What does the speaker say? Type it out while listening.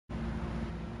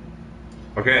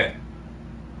Okay.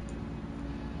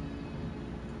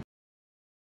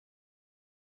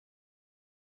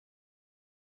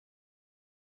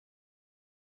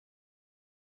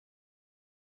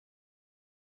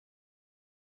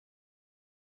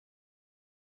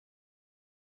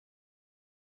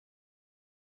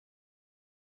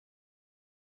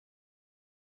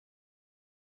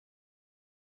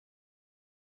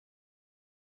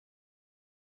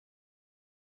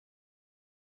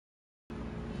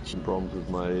 Some problems with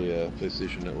my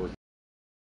PlayStation Network.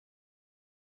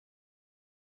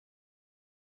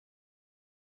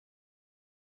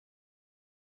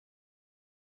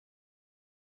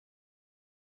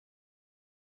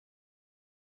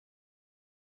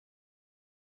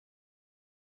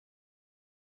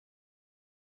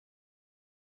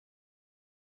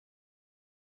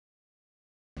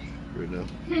 Right now.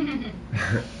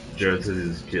 Jared says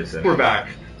he's PSN. We're back.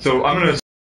 So I'm gonna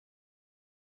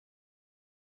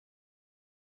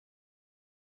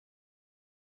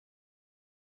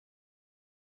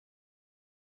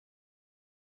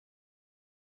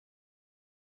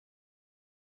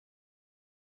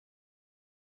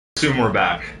assume we're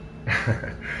back.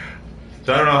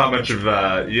 So I don't know how much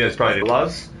of you guys probably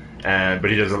loves, but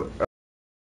he does a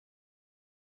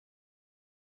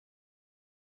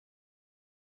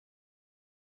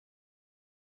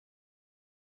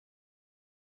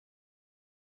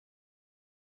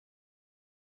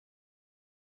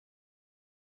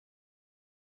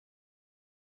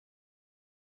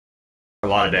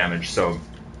lot of damage. So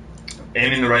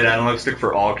aiming the right analog stick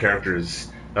for all characters,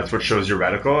 that's what shows your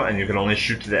reticle, and you can only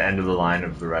shoot to the end of the line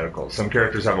of the reticle. Some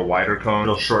characters have a wider cone,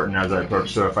 it'll shorten as I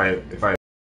approach. So if I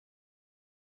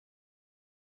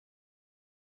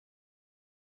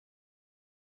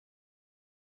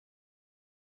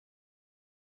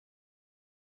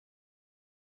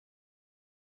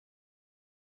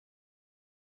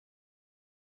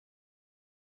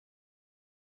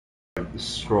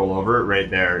scroll over it right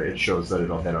there, it shows that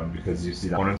it'll hit him because you see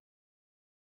that.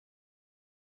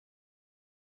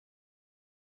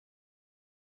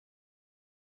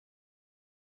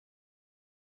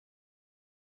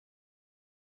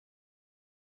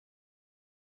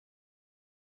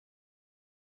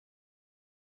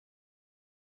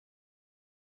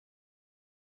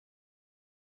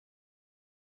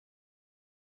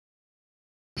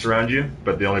 Around you,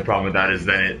 but the only problem with that is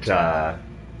then it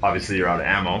obviously you're out of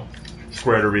ammo.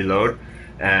 Square to reload,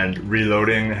 and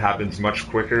reloading happens much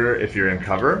quicker if you're in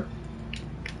cover.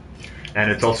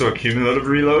 And it's also a cumulative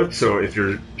reload, so if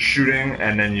you're shooting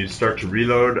and then you start to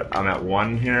reload, I'm at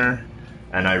 1 here,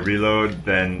 and I reload,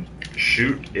 then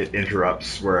shoot, it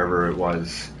interrupts wherever it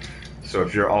was. So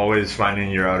if you're always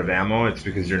finding you're out of ammo, it's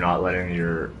because you're not letting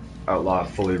your outlaw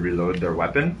fully reload their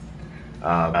weapon.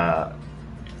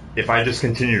 If I just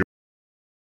continue to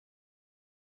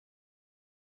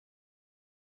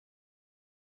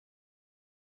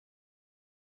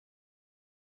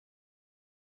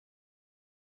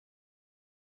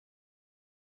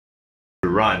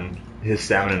run, his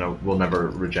stamina will never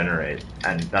regenerate,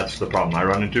 and that's the problem I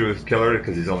run into with Killer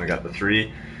because he's only got the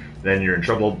 3. Then you're in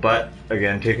trouble. But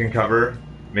again, taking cover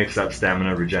makes that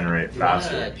stamina regenerate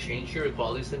faster. You wanna change your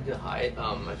quality setting to high?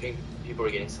 I think people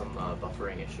are getting some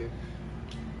buffering issue.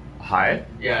 High?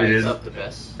 Yeah, it's up the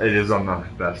best. It is on the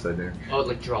best, I think. Oh,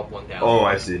 like drop one down. Oh,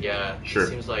 I see. Yeah, sure. It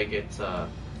seems like it's some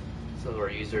of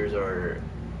our users are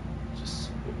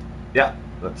just. Yeah,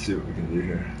 let's see what we can do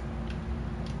here.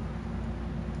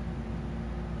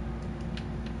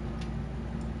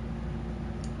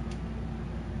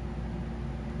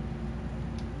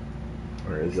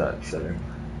 Where is that setting?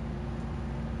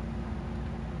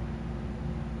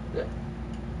 Yeah.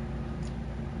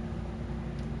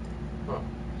 Huh.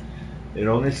 It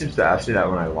only seems to ask me that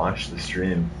when I launch the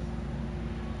stream.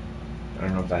 I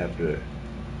don't know if I have to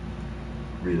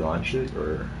relaunch it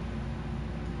or.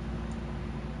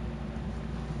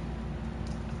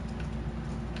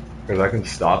 Because I can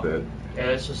stop it. Yeah,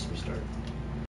 let's just restart.